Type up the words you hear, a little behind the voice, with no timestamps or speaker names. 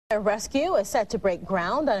Rescue is set to break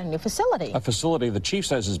ground on a new facility. A facility the chief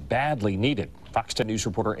says is badly needed. Fox 10 News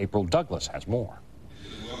reporter April Douglas has more.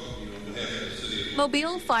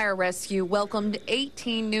 Mobile Fire Rescue welcomed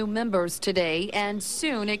 18 new members today, and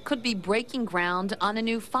soon it could be breaking ground on a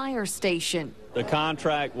new fire station. The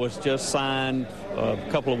contract was just signed a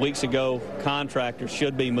couple of weeks ago. Contractors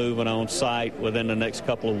should be moving on site within the next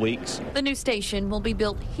couple of weeks. The new station will be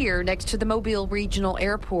built here next to the Mobile Regional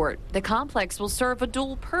Airport. The complex will serve a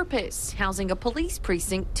dual purpose, housing a police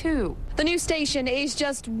precinct too. The new station is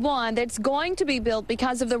just one that's going to be built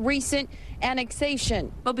because of the recent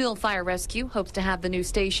annexation. Mobile Fire Rescue hopes to have the new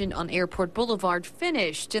station on Airport Boulevard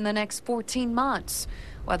finished in the next 14 months.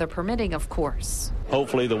 Weather permitting, of course.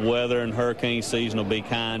 Hopefully the weather and hurricane season will be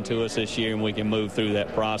kind to us this year and we can move through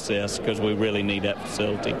that process because we really need that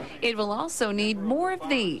facility. It will also need more of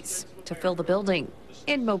these to fill the building.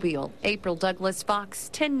 In Mobile, April Douglas, Fox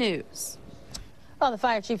 10 News. Well, the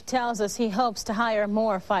fire chief tells us he hopes to hire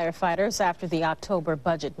more firefighters after the October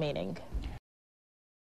budget meeting.